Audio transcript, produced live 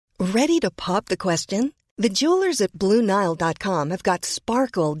Ready to pop the question? The jewelers at BlueNile.com have got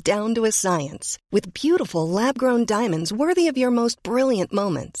sparkle down to a science with beautiful lab-grown diamonds worthy of your most brilliant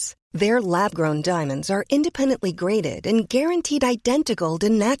moments. Their lab-grown diamonds are independently graded and guaranteed identical to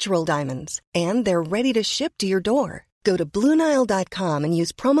natural diamonds, and they're ready to ship to your door. Go to BlueNile.com and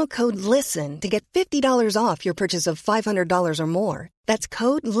use promo code LISTEN to get $50 off your purchase of $500 or more. That's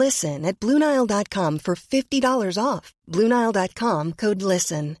code LISTEN at BlueNile.com for $50 off. BlueNile.com, code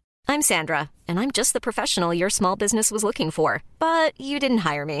LISTEN. I'm Sandra, and I'm just the professional your small business was looking for. But you didn't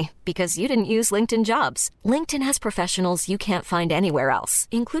hire me because you didn't use LinkedIn Jobs. LinkedIn has professionals you can't find anywhere else,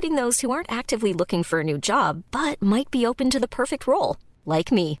 including those who aren't actively looking for a new job, but might be open to the perfect role,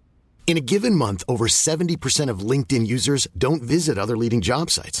 like me. In a given month, over 70% of LinkedIn users don't visit other leading job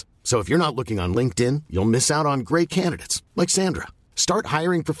sites. So if you're not looking on LinkedIn, you'll miss out on great candidates like Sandra. Start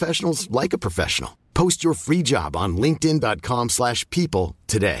hiring professionals like a professional. Post your free job on linkedin.com/people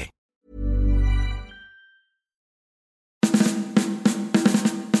today.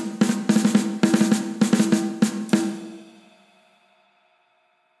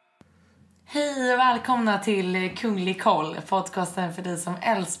 Hej och välkomna till Kunglig koll, podcasten för dig som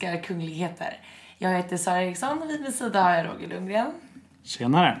älskar kungligheter. Jag heter Sara Eriksson och vid min sida har jag Roger Lundgren.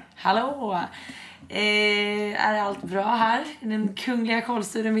 Tjenare! Hallå! Är allt bra här i den kungliga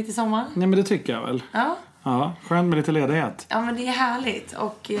kollstudion mitt i sommaren? Nej, men det tycker jag väl. Ja. Ja, skönt med lite ledighet. Ja, men det är härligt.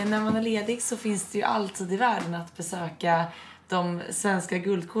 Och när man är ledig så finns det ju alltid i världen att besöka de svenska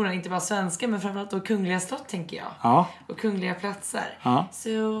guldkornen. Inte bara svenska, men framförallt då kungliga slott, tänker jag. Ja. Och kungliga platser. Ja.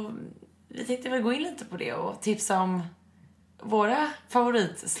 Så vi tänkte väl gå in lite på det och tipsa om våra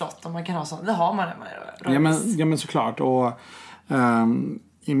favoritslott, om man kan ha sånt. Det har man hemma. Ja, men såklart. Och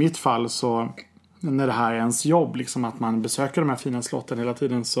i mitt fall så, när det här är ens jobb, liksom att man besöker de här fina slotten hela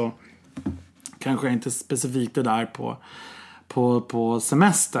tiden, så kanske jag inte specifikt är där på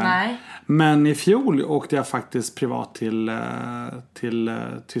semestern. Nej. Men i fjol åkte jag faktiskt privat till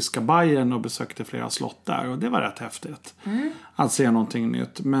tyska Bayern och besökte flera slott där. Och det var rätt häftigt att se någonting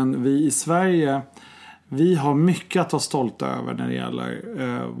nytt. Men vi i Sverige, vi har mycket att vara stolta över när det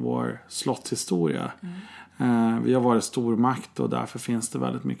gäller vår slottshistoria. Vi har varit stormakt och därför finns det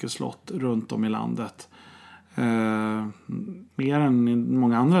väldigt mycket slott runt om i landet. Mer än i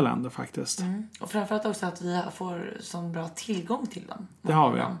många andra länder faktiskt. Och framförallt också att vi får sån bra tillgång till dem. Det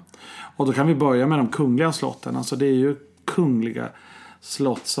har vi. Och då kan vi börja med de kungliga slotten. Alltså det är ju kungliga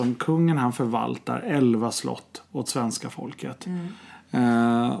slott som kungen, han förvaltar 11 slott åt svenska folket.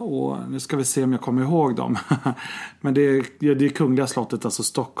 Och nu ska vi se om jag kommer ihåg dem. Men det är kungliga slottet, alltså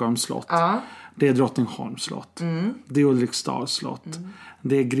Stockholms slott. Ja. Det är Drottningholms slott. Det är Ulriksdals slott.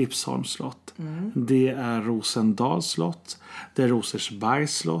 Det är Gripsholms slott. Det är Rosendals slott. Det är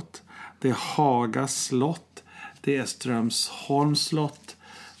Rosersbergs slott. Det är Hagas slott. Det är Strömsholms slott.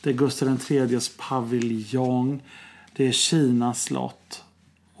 Det är Gustav III:s paviljong. Det är Kinas slott.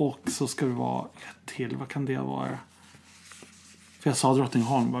 Och så ska det vara ett till. Vad kan det vara? För jag sa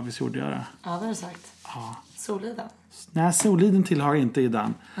Drottningholm, vad vi gjorde jag det? Ja, det har du sagt. Ja. Soliden. Nej, Soliden tillhör inte i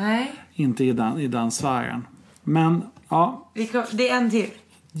den. Nej. Inte i den sfären. Men, ja. Det är en till.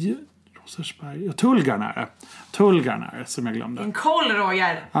 Rosersberg. Och Tullgarn är det. Tullgarn är det, som jag glömde. En koll,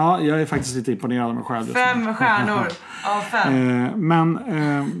 Roger. Ja, jag är faktiskt lite imponerad av mig själv. 5 stjärnor av 5. Men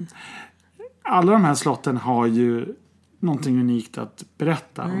alla de här slotten har ju någonting unikt att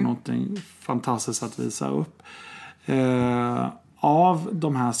berätta. Och någonting fantastiskt att visa upp. Av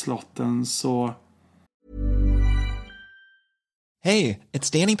de här slotten så... Hey,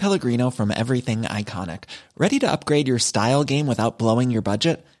 it's Danny Pellegrino from Everything Iconic. Ready to upgrade your style game without blowing your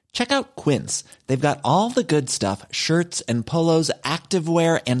budget? Check out Quince. They've got all the good stuff, shirts and polos,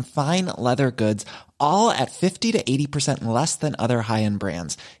 activewear and fine leather goods, all at 50 to 80% less than other high-end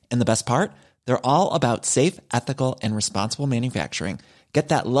brands. And the best part? They're all about safe, ethical and responsible manufacturing. Get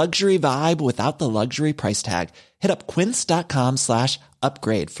that luxury vibe without the luxury price tag. Hit up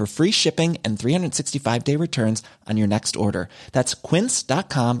quince.com/upgrade for free shipping and 365-day returns on your next order. That's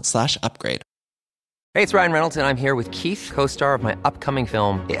quince.com/upgrade. Hey, it's Ryan Reynolds, and I'm here with Keith, co-star of my upcoming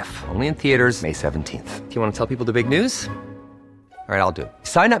film, If, only in theaters May 17th. Do you want to tell people the big news? All right, I'll do it.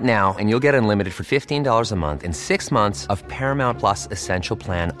 Sign up now and you'll get unlimited for $15 a month and 6 months of Paramount Plus Essential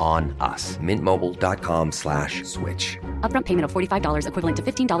Plan on us. MintMobile.com/switch. Upfront payment of $45 equivalent to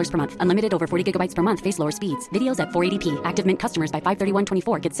 $15 per month. Unlimited over 40 gigabytes per month. Face lower speeds. Videos at 480p. Active Mint customers by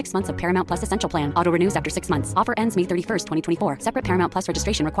 531.24 get 6 months of Paramount Plus Essential Plan. Auto renews after 6 months. Offer ends May 31st, 2024. Separate Paramount Plus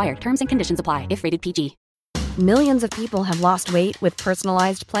registration required. Terms and conditions apply if rated PG. Millions of people have lost weight with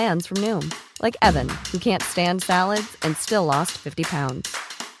personalized plans from Noom. Like Evan, who can't stand salads and still lost 50 pounds.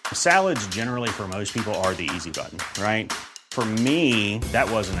 Salads generally for most people are the easy button, right? For me,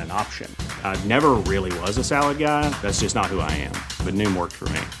 that wasn't an option. I never really was a salad guy. That's just not who I am. But Noom worked for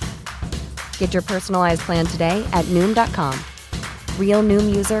me. Get your personalized plan today at Noom.com. Real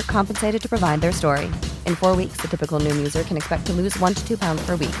Noom user compensated to provide their story. In 4 weeks, the typical Noom user can expect to lose 1 to 2 pounds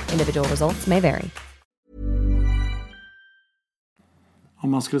per week. Individual results may vary.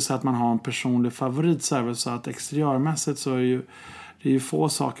 Om man skulle säga att man har en personlig favorit så är det så att exteriörmässigt så är det är ju få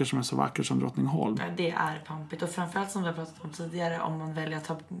saker som är så vackert som Drottningholm. Ja, det är pampigt. Och framförallt som vi har pratat om tidigare, om man väljer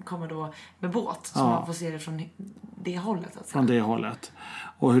att komma då med båt. Så man får se det från det hållet. Alltså. Från det hållet.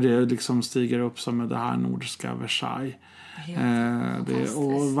 Och hur det liksom stiger upp som det här nordiska Versailles.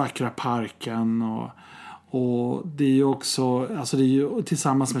 Och vackra parken och det är ju också, alltså det är ju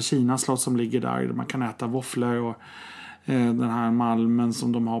tillsammans med Kinas slott som ligger där man kan äta våfflor och den här malmen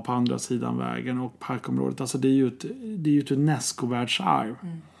som de har på andra sidan vägen och parkområdet. Alltså det är ju ett UNESCO-världsarv.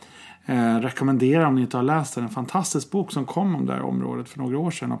 Rekommenderar om ni inte har läst den. En fantastisk bok som kom om det här området för några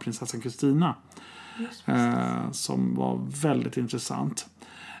år sedan av prinsessan Kristina. Som var väldigt intressant.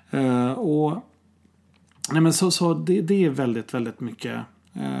 Så det är väldigt, väldigt mycket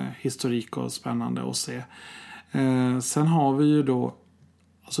historik och spännande att se. Sen har vi ju då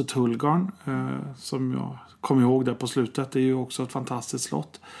alltså Tullgarn som jag kom ihåg där på slutet. Det är ju också ett fantastiskt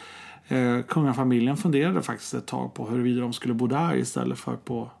slott. Kungafamiljen funderade faktiskt ett tag på huruvida de skulle bo där istället för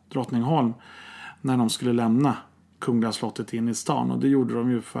på Drottningholm när de skulle lämna Kungliga slottet in i stan. Och det gjorde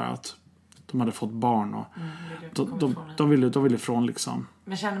de ju för att de hade fått barn och de ville ifrån liksom.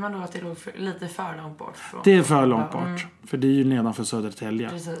 Men känner man då att det låg lite för långt bort? Det är för långt bort. För det är ju nedanför Södertälje.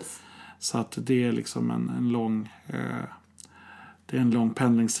 Precis. Så att det är liksom en lång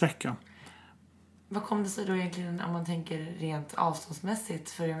pendlingssträcka. Vad kom det sig då egentligen om man tänker rent avståndsmässigt?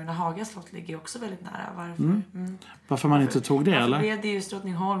 För jag menar Haga slott ligger ju också väldigt nära. Varför? Varför man inte tog det, eller? Varför blev det just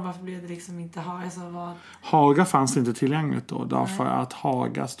Drottningholm? Varför blev det liksom inte Haga? Alltså, Haga fanns inte tillgängligt då. Därför att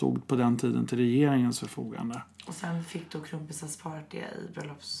Haga stod på den tiden till regeringens förfogande. Och sen fick då kronprinsessparet det i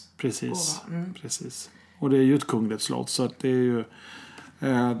bröllops. Precis. Och det är ju ett kungligt slott. Så att det är ju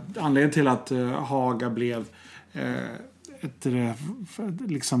anledningen till att Haga blev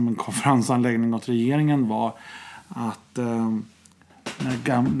liksom en konferensanläggning åt regeringen var att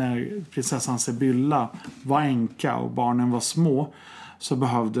när prinsessan Sibylla var änka och barnen var små så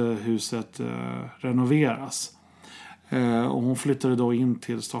behövde huset renoveras. Och hon flyttade då in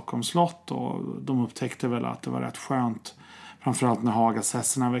till Stockholms slott och de upptäckte väl att det var rätt skönt, framförallt när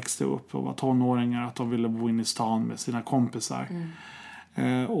Hagasesserna växte upp och var tonåringar, att de ville bo in i stan med sina kompisar.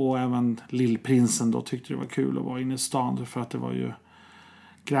 Och även lillprinsen då tyckte det var kul att vara inne i stan för att det var ju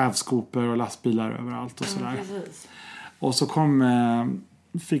grävskopor och lastbilar överallt och sådär. Och så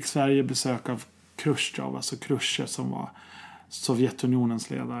fick Sverige besök av Khrushchev, alltså Khrushchev som var Sovjetunionens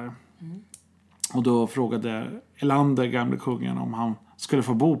ledare. Och då frågade Erlander, gamle kungen, om han skulle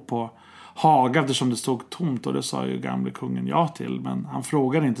få bo på Haga eftersom det stod tomt, och det sa ju gamle kungen ja till, men han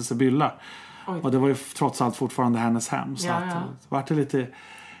frågade inte Sibylla. Och det var ju trots allt fortfarande hennes hem. Så att det var det lite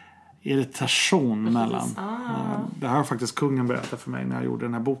irritation mellan. Det här har faktiskt kungen berättat för mig när jag gjorde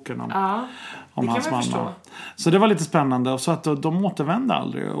den här boken om hans mamma. Så det var lite spännande. Och så att de återvände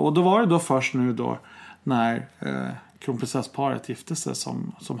aldrig. Och då var det då först nu då när kronprinsessparet gifte sig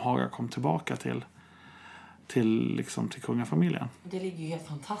som Haga kom tillbaka till kungafamiljen. Det ligger ju helt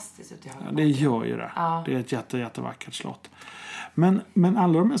fantastiskt ute i Haga. Det gör ju det. Det är ett jättevackert slott. Men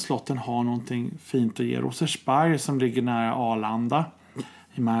alla de här slotten har någonting fint att ge. Rosersberg som ligger nära Arlanda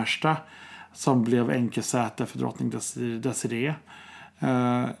i Märsta, som blev enkelsäte för drottning Desirée.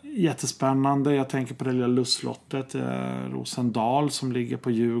 Jättespännande. Jag tänker på det lilla lustslottet Rosendal som ligger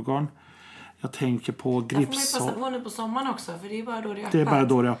på Djurgården. Jag tänker på Gripsholm. Där får man ju passa på nu på sommaren också, för det är bara då det är öppet. Det är bara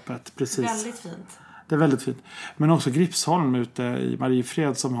då det är öppet, precis. Väldigt fint. Det är väldigt fint. Men också Gripsholm ute i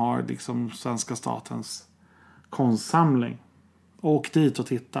Mariefred som har liksom svenska statens konstsamling. Åk dit och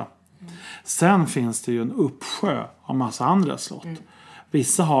titta. Sen finns det ju en uppsjö av massa andra slott.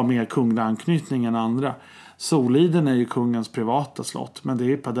 Vissa har mer kunglig anknytning än andra. Soliden är ju kungens privata slott. Men där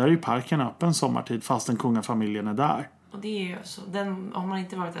är ju parken öppen sommartid fast den kungafamiljen är där. Och det är ju så. Om man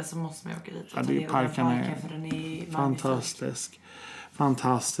inte varit där så måste man åka dit. Och parken är för den är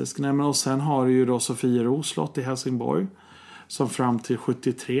fantastisk. Nej, men och sen har du ju då Sofieros slott i Helsingborg. Som fram till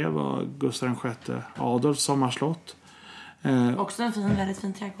 73 var Gustav VI Adolfs sommarslott. Också en väldigt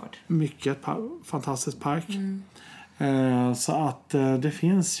fin trädgård. Mycket fantastisk park. Så att det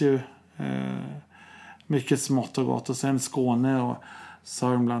finns ju mycket smått och gott. Och sen Skåne och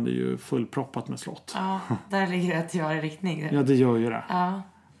Sörmland är ju fullproppat med slott. Ja, där ligger det i riktning. Ja, det gör ju det. Ja.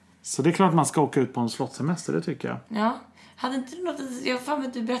 Så det är klart man ska åka ut på en slottssemester, det tycker jag. Ja. Hade inte du något, jag fan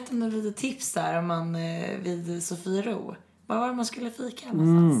vet du berättade något litet tips där om man vid Sofiero. Var var man skulle fika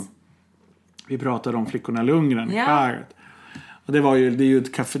någonstans? Vi pratade om Flickorna Lundgren i Ja. skäret. Och det är ju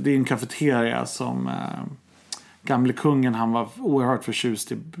det är en kafeteria som gamle kungen, han var oerhört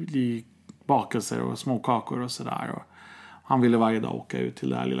förtjust i bakelser och småkakor och sådär. Och han ville varje dag åka ut till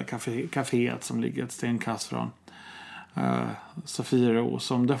det här lilla kaféet som ligger ett stenkast från Sofiero,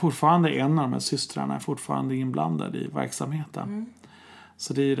 som där fortfarande en av de här systrarna är fortfarande inblandad i verksamheten.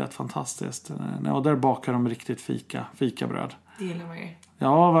 Så det är ju rätt fantastiskt. Och där bakar de riktigt fikabröd. Det gillar man ju.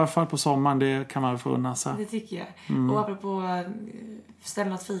 Ja, i alla fall på sommaren, det kan man väl få unna sig. Det tycker jag. Och apropå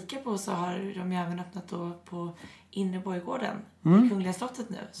ställen att fika på, så har de ju även öppnat då på Inre Borggården i Kungliga slottet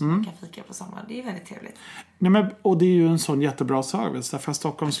nu. Så man kan fika på sommaren. Det är väldigt trevligt. Nej, men, och det är ju en sån jättebra service. Därför att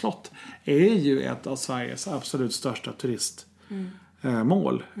Stockholms slott är ju ett av Sveriges absolut största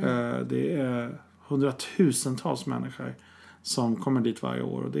turistmål. Det är hundratusentals människor som kommer dit varje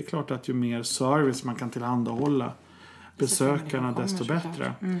år. Och det är klart att ju mer service man kan tillhandahålla besökarna, desto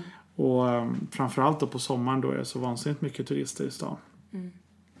bättre. Och framförallt då på sommaren, då är det så vansinnigt mycket turister i stan.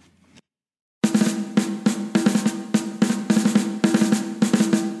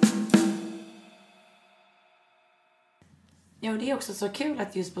 Ja, och det är också så kul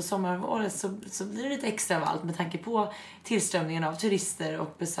att just på sommaråret så blir det lite extra av allt med tanke på tillströmningen av turister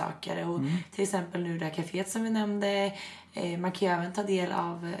och besökare. Och till exempel nu det här kaféet som vi nämnde. Man kan ju även ta del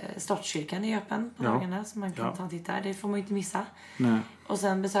av Slottskyrkan är öppen på dagarna, så man kan ta en titt där. Det får man ju inte missa. Nej. Och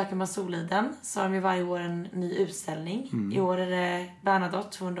sen besöker man Soliden, så har de ju varje år en ny utställning. I år är det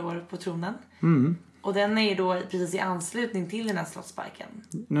Bernadotte, 200 år på tronen. Och den är ju då precis i anslutning till den här slottsparken.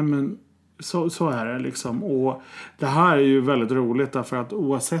 Nej, men så är det liksom. Och det här är ju väldigt roligt, därför att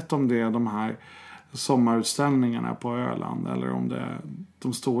oavsett om det är de här sommarutställningarna på Öland eller om det är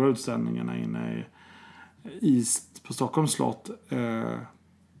de stora utställningarna inne på Stockholms slott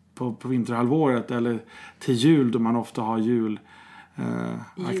på vinterhalvåret eller till jul, då man ofta har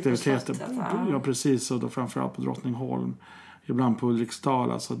aktiviteter. Ja, precis. Och då framförallt på Drottningholm, ibland på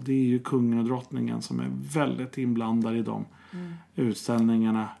Ulriksdal. Alltså, det är ju kungen och drottningen som är väldigt inblandade i de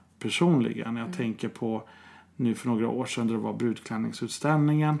utställningarna personligen. Jag tänker på nu för några år sedan, det var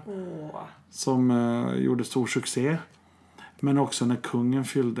brudklänningsutställningen som gjorde stor succé. Men också när kungen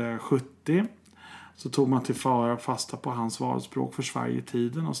fyllde 70 så tog man till fasta på hans valspråk för Sverige i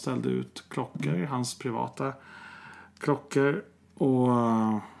tiden och ställde ut klockor, hans privata klockor. Och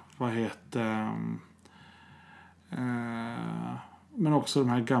men också de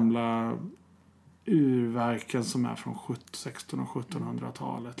här gamla urverken som är från 1600- och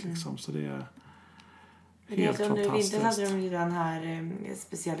 1700-talet liksom. Så det är helt fantastiskt. Nu hade de ju den här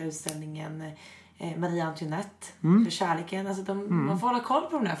speciella utställningen Maria Antoinette för kärleken. Alltså man får hålla koll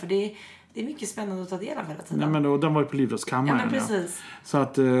på dem där, för det är mycket spännande att ta del av hela tiden. Nej, men då, den var ju på Livrustkammaren. Ja, men precis. Så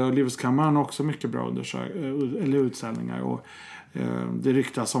att Livrustkammaren har också mycket bra utställningar. Och det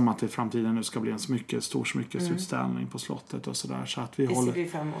ryktas om att det i framtiden nu ska bli en stor smyckesutställning på slottet och sådär. Så att det ser vi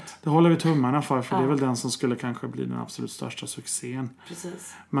fram emot. Det håller vi tummarna för det är väl den som skulle kanske bli den absolut största succén.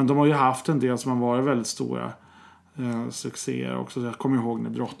 Precis. Men de har ju haft en del som har varit väldigt stora succéer också. Jag kommer ihåg när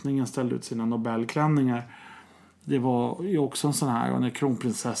drottningen ställde ut sina Nobelklänningar. Det var ju också en sån här, och när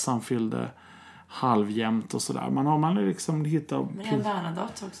kronprinsessan fyllde halvjämt och sådär. Man har liksom hittat... Men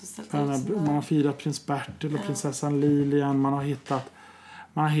Bernadotte också ställt ut. Man har firat prins Bertil och prinsessan Lilian. Man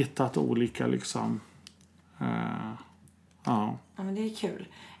har hittat olika liksom... Ja, men det är kul.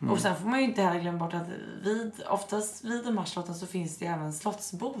 Och sen får man ju inte heller glömma bort att oftast vid de här slotten så finns det även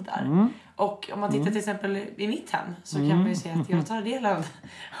slottsbodar. Och om man tittar till exempel i mitt hem så kan man ju se att jag tar del av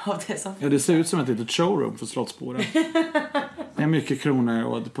det som finns. Ja, det ser ut som ett litet showroom för slottsborden. Det är mycket kronor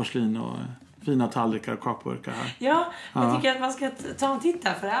och porslin och fina tallrikar och kakburkar här. Ja, jag tycker att man ska ta en titt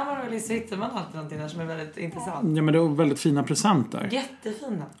där, för här man väl så hittar man alltid någonting där som är väldigt intressant. Ja, men det är väldigt fina presenter.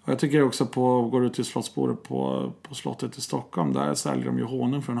 Jättefina. Och jag tycker också går ut till slottsbordet på slottet i Stockholm, där säljer de ju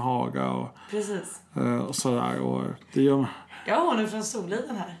honung från Haga och sådär. Och det gör... Ja, honung från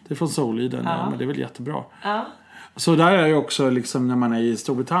Soliden här. Det är från Soliden, ja, men det är väl jättebra. Ja. Så där är ju också liksom när man är i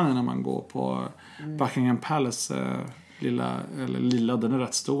Storbritannien, när man går på Buckingham Palace, lilla, den är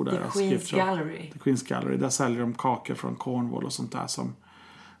rätt stor där. The Queen's Gallery. Där säljer de kakor från Cornwall och sånt där som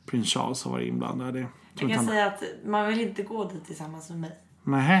Prins Charles har varit inblandad i. Jag kan säga att man vill inte gå dit tillsammans med mig.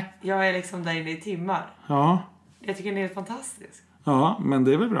 Nej. Jag är liksom där inne i timmar. Ja. Jag tycker det är helt fantastiskt. Ja, men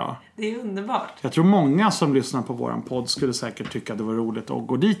det är väl bra. Det är underbart. Jag tror många som lyssnar på våran podd skulle säkert tycka att det var roligt att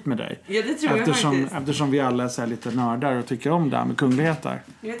gå dit med dig. Ja, det tror jag faktiskt. Eftersom vi alla är lite nördar och tycker om det här med kungligheter.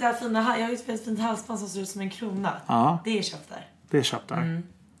 Jag vet det här fina, jag har ju ett väldigt fint halsband som ser ut som en krona. Ja. Det är köpt där. Det är köpt där.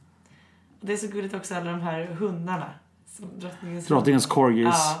 Och det är så gulligt också, alla de här hundarna. Drottningens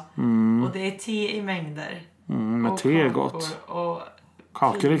corgis. Ja. Och det är te i mängder. Med te är gott. Och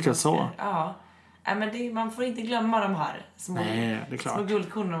kakor lika så. Ja. Men man får inte glömma de här små, Nej, det är klart. små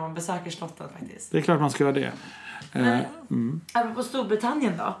guldkornen när man besöker slottet faktiskt. Det är klart man ska göra det. På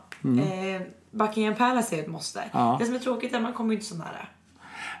Storbritannien då. Buckingham Palace är ett måste. Ja. Det som är tråkigt är att man kommer inte så nära.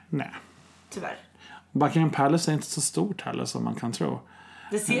 Nej. Tyvärr. Buckingham Palace är inte så stort heller som man kan tro.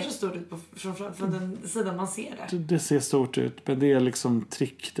 Det ser så stort ut från den sidan man ser det. Det ser stort ut, men det är liksom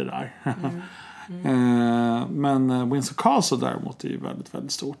trick det där. Men Windsor Castle däremot är ju väldigt,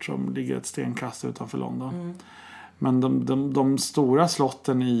 väldigt stort, som ligger ett stenkast utanför London. Men de stora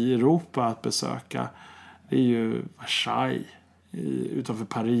slotten i Europa att besöka är ju Versailles utanför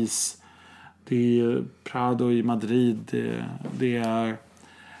Paris. Det är Prado i Madrid. Det är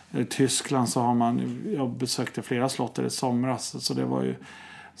i Tyskland så har jag besökte flera slott i somras, så det var ju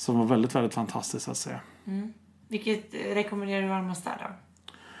som var väldigt, väldigt fantastiskt att se. Vilket rekommenderar du varmast där då?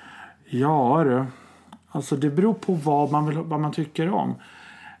 Ja, alltså det beror på vad man tycker om.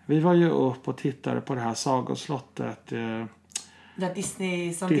 Vi var ju upp och tittade på det här sagoslottet. Det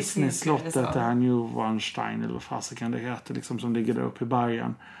Disney-slottet, det här Neuschwanstein eller vad fasiken det heter, liksom, som ligger där uppe i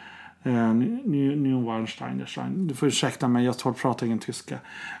bergen. Neuschwanstein. Du får ursäkta mig, jag pratar ingen tyska.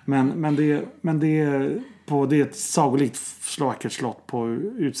 Men det är ett sagolikt vackert slott på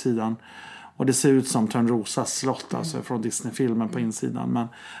utsidan. Och det ser ut som Törnrosas slott, alltså från Disney-filmen på insidan. Men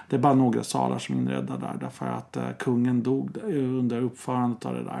det är bara några salar som är inredda där, därför att kungen dog under uppförandet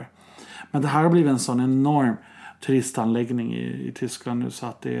av det där. Men det här har blivit en sån enorm turistanläggning i Tyskland nu, så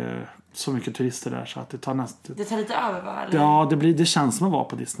att det är så mycket turister där så att det tar nästan... Det tar lite över, va? Eller? Ja, det känns som att vara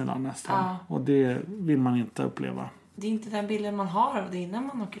på Disneyland nästan. Ja. Och det vill man inte uppleva. Det är inte den bilden man har av det innan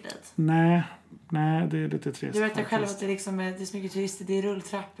man åker dit. Nej, det är lite trist. Du vet själv att det är så mycket turister, det är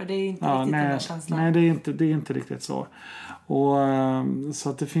rulltrappor, det är inte riktigt den här känslan. Nej, det är inte riktigt så. Och så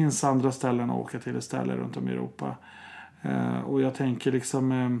att det finns andra ställen att åka till istället runt om i Europa. Och jag tänker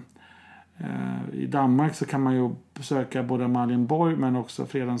liksom i Danmark så kan man ju besöka både Marienborg men också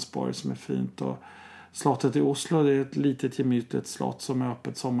Fredensborg som är fint, och slottet i Oslo, det är ett litet gemytligt slott som är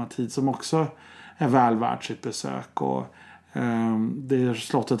öppet sommartid som också är väl värt sitt besök, och det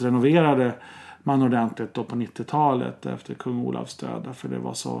slottet renoverade man ordentligt då på 90-talet efter kung Olavs död, för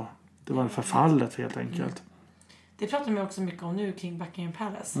det var förfallet helt enkelt. Det pratar man också mycket om nu kring Buckingham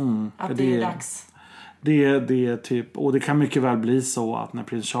Palace, att det är dags. Det är typ, och det kan mycket väl bli så att när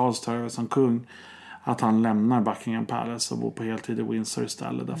prins Charles tar över som kung att han lämnar Buckingham Palace och bor på heltid i Windsor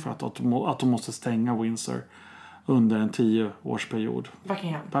istället, därför att de måste stänga Windsor under en 10-årsperiod.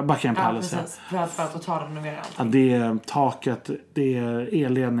 Buckingham Palace, ja. För att totalrenovera allt. Ja, det är taket, det är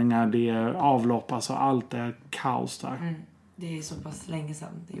elledningar, det är avlopp, alltså allt är kaos där. Det är så pass länge sedan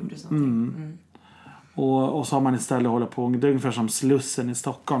det gjordes någonting. Och så har man istället hållit på, det är ungefär som Slussen i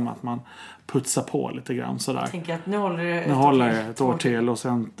Stockholm, att man putsar på lite grann sådär. Jag tänker att nu håller det ett år till och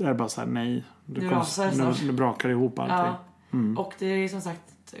sen är det bara såhär, nej, nu brakar det ihop allting. Ja. Och det är som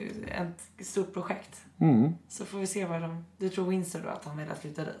sagt ett stort projekt. Så får vi se du tror Windsor då att han vill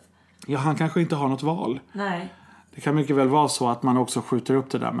flytta dit? Ja, han kanske inte har något val. Nej. Det kan mycket väl vara så att man också skjuter upp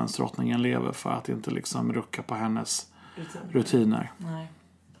det där medan drottningen lever, för att inte liksom rucka på hennes rutiner. Nej.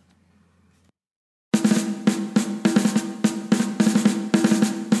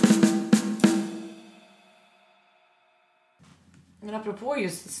 Men apropå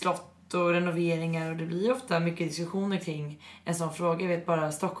just slott och renoveringar, och det blir ofta mycket diskussioner kring en sån fråga. Jag vet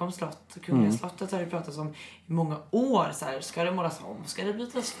bara Stockholms slott och Kungliga slottet har det pratats om i många år. Så här, ska det målas om? Ska det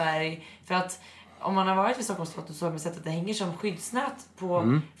bytas färg? För att om man har varit vid Stockholms slott så har man sett att det hänger som skyddsnät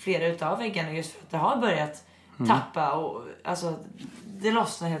på flera utav väggarna, just för att det har börjat tappa. Och, alltså, det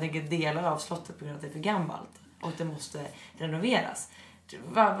lossnar helt enkelt delar av slottet på grund av att det är för gammalt och det måste renoveras.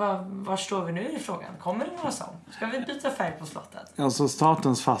 Var står vi nu i frågan? Kommer det några sån? Ska vi byta färg på slottet? Alltså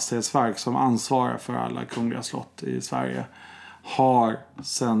Statens fastighetsverk, som ansvarar för alla kungliga slott i Sverige, har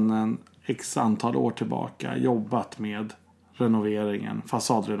sedan en x antal år tillbaka jobbat med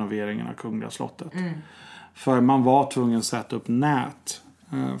fasadrenoveringen av kungliga slottet. För man var tvungen att sätta upp nät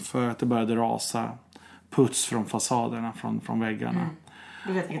för att det började rasa puts från fasaderna, från väggarna.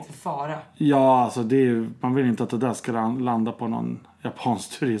 Du vet inte fara. Ja, alltså man vill inte att det där ska landa på någon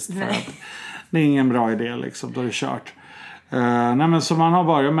japansk turist. För att det är ingen bra idé liksom, då är det kört. Så man har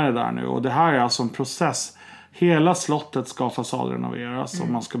börjat med det där nu. Och det här är alltså en process. Hela slottet ska fasadrenoveras och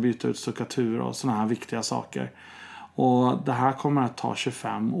man ska byta ut stuckatur och såna här viktiga saker. Och det här kommer att ta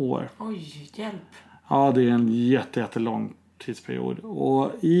 25 år. Oj, hjälp. Ja, det är en jättelång tidsperiod.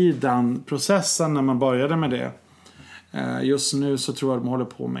 Och i den processen när man började med det, just nu så tror jag att de håller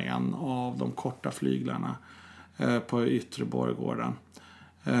på med en av de korta flyglarna på yttre Borggården.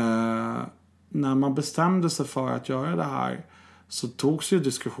 när man bestämde sig för att göra det här så togs ju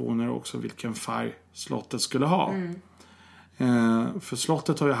diskussioner också vilken färg slottet skulle ha. För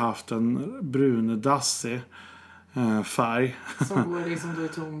slottet har ju haft en brundassig färg. Som går liksom då i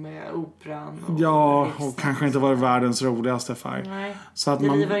ton med operan. Och kanske inte var världens roligaste färg. Nej, så att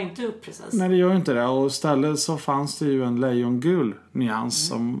det livar inte upp precis. Nej, det gör inte det. Och istället så fanns det ju en lejongul nyans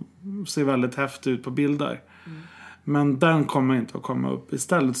som ser väldigt häftig ut på bilder. Men den kommer inte att komma upp.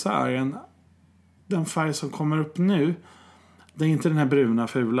 Istället så är den färg som kommer upp nu, det är inte den här bruna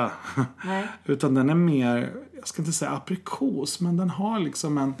fula. Nej. Utan den är mer, jag ska inte säga aprikos, men den har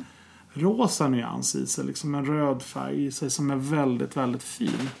liksom en rosa nyans i sig. Liksom en röd färg i sig som är väldigt, väldigt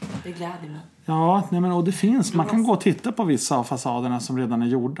fin. Det gläder mig. Ja, nej men, och det finns. Man kan gå och titta på vissa av fasaderna som redan är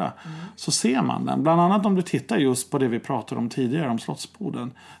gjorda. Så ser man den. Bland annat om du tittar just på det vi pratade om tidigare, om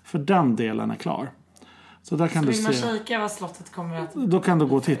Slottsboden. För den delen är klar. Så där kan så du vill man se. kika vad slottet kommer att... Då kan du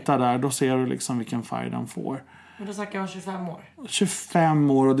gå och titta där. Då ser du liksom vilken färg den får. Men då snackar jag om 25 år.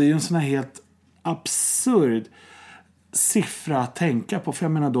 25 år, och det är ju en sån här helt absurd siffra att tänka på. För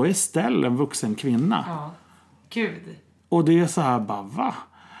jag menar, då är Estelle en vuxen kvinna. Ja, gud. Och det är så här, bara va?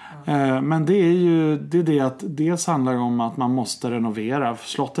 Men det är ju det att dels handlar om att man måste renovera.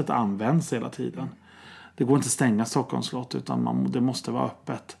 Slottet används hela tiden. Det går inte att stänga Stockholms slott, utan det måste vara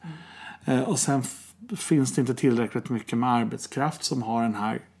öppet. Och sen finns det inte tillräckligt mycket med arbetskraft som har den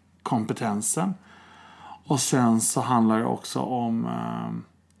här kompetensen. Och sen så handlar det också om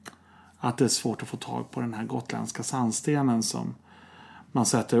att det är svårt att få tag på den här gotländska sandstenen som man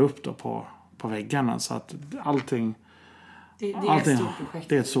sätter upp då på väggarna. Så att allting... Det är ett stort projekt.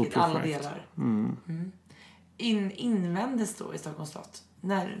 Det är ett stort projekt. Alla delar. Invändes då i Stockholms slott?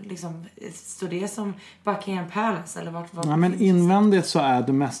 När liksom, står det som Buckingham Palace? Eller vart ja, men invändigt så är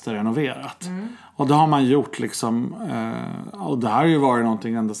det mesta renoverat. Och det har man gjort liksom. Och det här har ju varit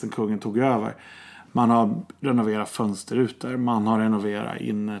någonting ända sedan kungen tog över. Man har renoverat fönsterrutor. Man har renoverat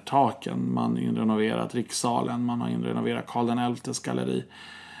innertaken. Man har renoverat rikssalen. Man har renoverat Karl XI:s galleri.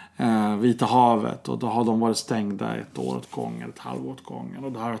 Vita havet. Och då har de varit stängda ett år åt gången. Ett halvår åt gången.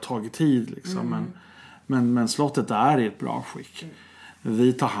 Och det här har tagit tid liksom. Men slottet är i ett bra skick.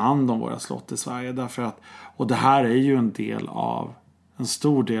 Vi tar hand om våra slott i Sverige. Därför att, och det här är ju en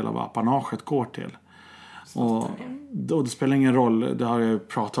stor del av apanaget går till. Och det spelar ingen roll, det har jag ju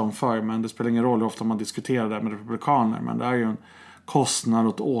pratat om förr, men det spelar ingen roll hur ofta man diskuterar det med republikaner. Men det är ju en kostnad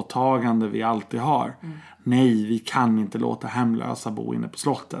och ett åtagande vi alltid har. Nej, vi kan inte låta hemlösa bo inne på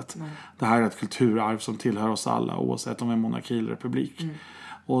slottet. Det här är ett kulturarv som tillhör oss alla, oavsett om vi är monarki eller republik.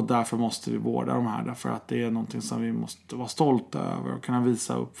 Och därför måste vi vårda de här. Därför att det är någonting som vi måste vara stolta över och kunna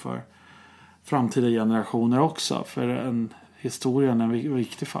visa upp för framtida generationer också. För historien är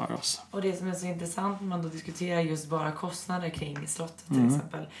viktig för oss. Och det som är så intressant när man då diskuterar just bara kostnader kring slottet till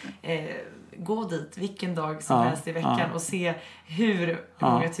exempel. Gå dit vilken dag som helst i veckan och se hur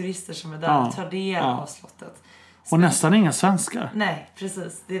många turister som är där och tar del av slottet. Och nästan inga svenskar. Nej,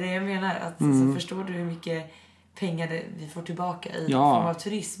 precis. Det är det jag menar. Att, så förstår du hur mycket pengar vi får tillbaka i form av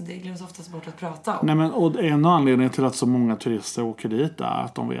turism. Det glöms oftast bort att prata om. Nej, men, och en anledning till att så många turister åker dit är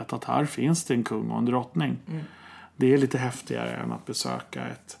att de vet att här finns det en kung och en drottning. Det är lite häftigare än att besöka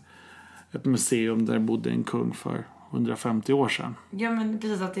ett museum där det bodde en kung för 150 år sedan. Ja, men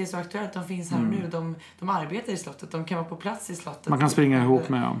precis, att det är så aktuellt. De finns här och nu. De arbetar i slottet. De kan vara på plats i slottet. Man kan springa ihop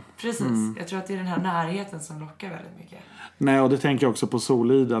med dem. Precis. Jag tror att det är den här närheten som lockar väldigt mycket. Nej, och det tänker jag också på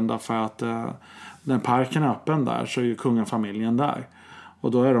Soliden. Därför att när parken är öppen där så är ju kungafamiljen där.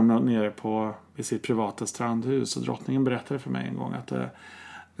 Och då är de nere i sitt privata strandhus. Och drottningen berättade för mig en gång att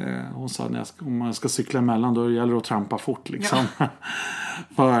hon sa att om man ska cykla emellan då gäller det att trampa fort liksom.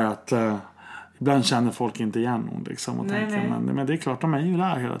 För att ibland känner folk inte igen hon liksom. Och tänker, men det är klart, de är ju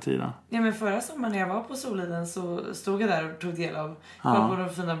där hela tiden. Ja, men förra sommaren när jag var på Soliden så stod jag där och tog del av på de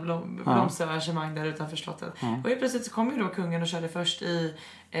fina blomsterarrangemang där utanför slottet. Och plötsligt så kom ju då kungen och körde först i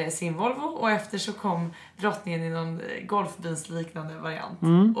sin Volvo och efter så kom drottningen i någon golfbilsliknande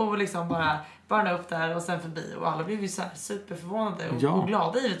variant. Och liksom bara barna upp där och sen förbi och alla blev ju så här superförvånade och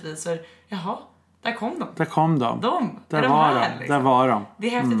glada givetvis. Så jaha, där kom de. Där kom de. Där var de. Det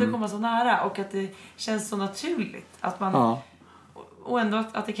är häftigt att komma så nära och att det känns så naturligt att man och ändå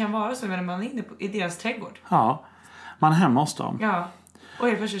att det kan vara så när man är inne i deras trädgård. Ja, man är hemma hos dem. Ja, och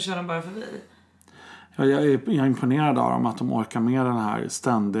helt plötsligt kör de bara förbi. Jag är imponerad av dem att de orkar med den här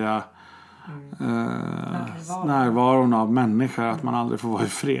ständiga närvaron av människor. Att man aldrig får vara i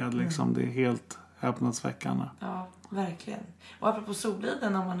fred. Liksom. Det är helt häpnadsväckande. Ja. Verkligen. Och apropå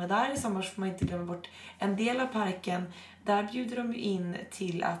Soliden, om man är där i sommar så får man inte glömma bort en del av parken. Där bjuder de ju in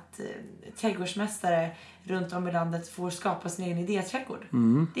till att trädgårdsmästare runt om i landet får skapa sin egen idéträdgård.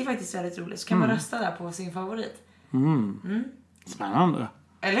 Det är faktiskt väldigt roligt. Så kan man rösta där på sin favorit. Spännande.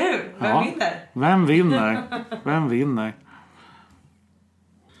 Eller hur? Vem vinner? Vem vinner?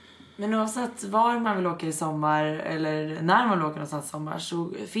 Men oavsett var man vill åka i sommar eller när man vill åka någonstans i sommar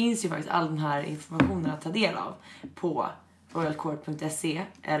så finns ju faktiskt all den här informationen att ta del av på royalcourt.se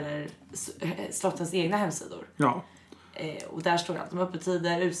eller slottens egna hemsidor. Ja. Och där står allt om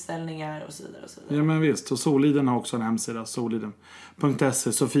öppettider, utställningar och så vidare. Ja men visst, och Soliden har också en hemsida,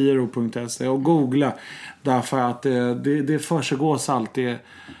 soliden.se, sofiero.se, och googla därför att det försiggås alltid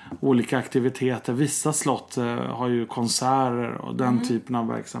olika aktiviteter. Vissa slott har ju konserter och den typen av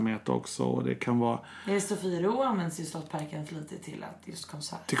verksamhet också, och det kan vara... Sofiero används ju slottparken lite till att just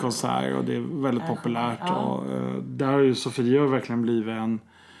konserter. Till konserter, och det är väldigt populärt. Ja. Och där har ju Sofiero verkligen blivit en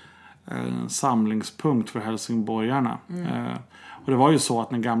samlingspunkt för helsingborgarna. Och det var ju så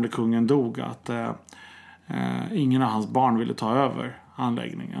att när gamle kungen dog att ingen av hans barn ville ta över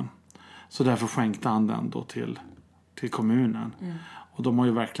anläggningen. Så därför skänkte han den då till kommunen. Och de har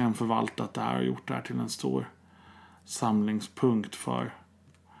ju verkligen förvaltat det här och gjort det här till en stor samlingspunkt för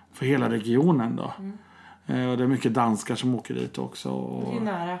hela regionen då. Och det är mycket danskar som åker dit också. Och det är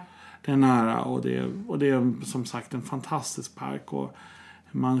nära. Det är nära, och det är som sagt en fantastisk park, och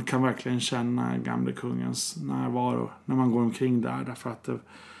man kan verkligen känna gamle kungens närvaro när man går omkring där. Därför att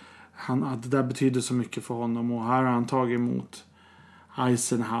det där betyder så mycket för honom. Och här har han tagit emot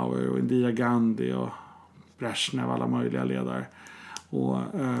Eisenhower och Indira Gandhi och Brezhnev, alla möjliga ledare. Och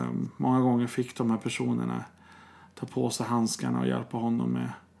många gånger fick de här personerna ta på sig handskarna och hjälpa honom med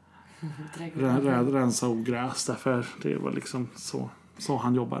rensa ogräs. Därför det var liksom så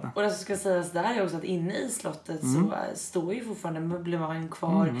han jobbade. Och det som ska sägas där är också att inne i slottet så står ju fortfarande möblemang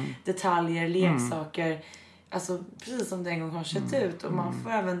kvar, detaljer, leksaker. Alltså precis som det en gång har sett ut. Och man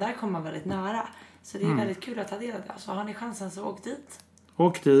får även där komma väldigt nära. Så det är väldigt kul att ta del av det. Så har ni chansen så åk dit.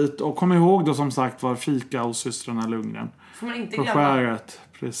 Åk dit, och kom ihåg då som sagt var fika hos systrarna Lundgren. Får man inte på glömma. Skäret,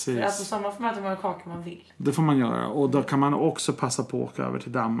 precis. För att på sommar får man äta många kakor man vill. Det får man göra, och då kan man också passa på att åka över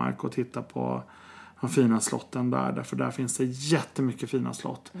till Danmark och titta på de fina slotten där. Därför där finns det jättemycket fina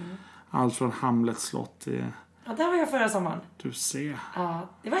slott. Allt från Hamlets slott till... Ja, där var jag förra sommaren. Du ser. Ja,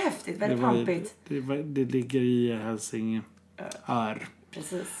 det var häftigt. Väldigt pampigt. Det ligger i Helsingör.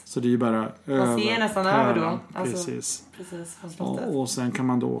 Precis. Så det är ju bara man ser nästan över då. Alltså, precis från slottet. Och sen kan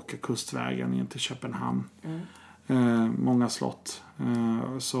man då åka kustvägen in till Köpenhamn. Många slott.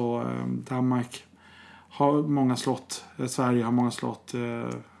 Så Danmark har många slott. Sverige har många slott.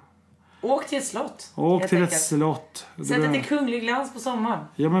 Åk till ett slott. Åk till ett slott. Sätt lite kunglig glans på sommaren.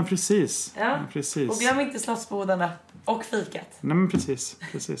 Ja, men precis. Ja. Precis. Och glöm inte slottsbodarna och fikat. Nej, men precis.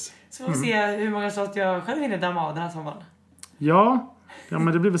 Så får vi se hur många slott jag själv hinner damma av den här sommaren. Ja, men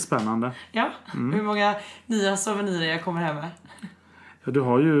det blir väl spännande. Ja, hur många nya souvenirer jag kommer hem med. Ja, du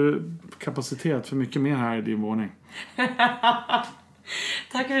har ju kapacitet för mycket mer här i din våning.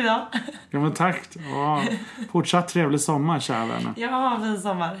 Tack för idag. Ja, men tack. Ja, fortsatt trevlig sommar, kära vänner. Ja, fin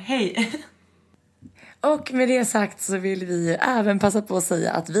sommar. Hej. Och med det sagt så vill vi även passa på att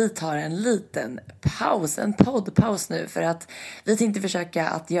säga att vi tar en liten paus, en poddpaus nu, för att vi tänkte försöka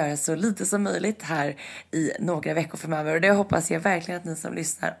att göra så lite som möjligt här i några veckor framöver, och det hoppas jag verkligen att ni som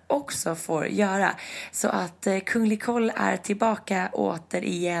lyssnar också får göra. Så att Kunglig Koll är tillbaka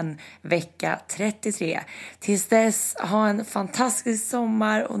återigen vecka 33. Tills dess, ha en fantastisk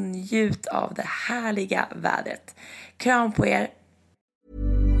sommar och njut av det härliga vädret. Kram på er.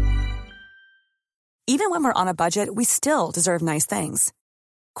 Even when we're on a budget, we still deserve nice things.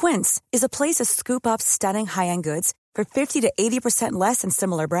 Quince is a place to scoop up stunning high-end goods for 50 to 80% less than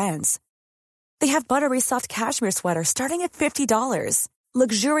similar brands. They have buttery soft cashmere sweaters starting at $50,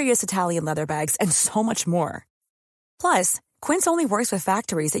 luxurious Italian leather bags, and so much more. Plus, Quince only works with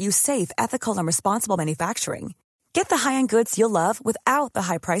factories that use safe, ethical, and responsible manufacturing. Get the high-end goods you'll love without the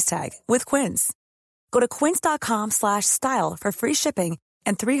high price tag with Quince. Go to quince.com/style for free shipping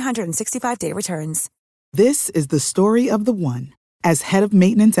and 365-day returns. This is the story of the one. As head of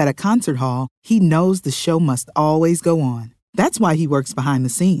maintenance at a concert hall, he knows the show must always go on. That's why he works behind the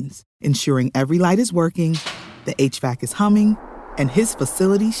scenes, ensuring every light is working, the HVAC is humming, and his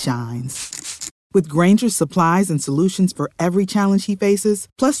facility shines. With Grainger's supplies and solutions for every challenge he faces,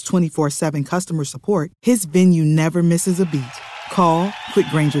 plus 24/7 customer support, his venue never misses a beat. Call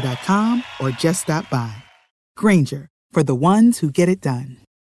quickgrainger.com or just stop by. Grainger, for the ones who get it done.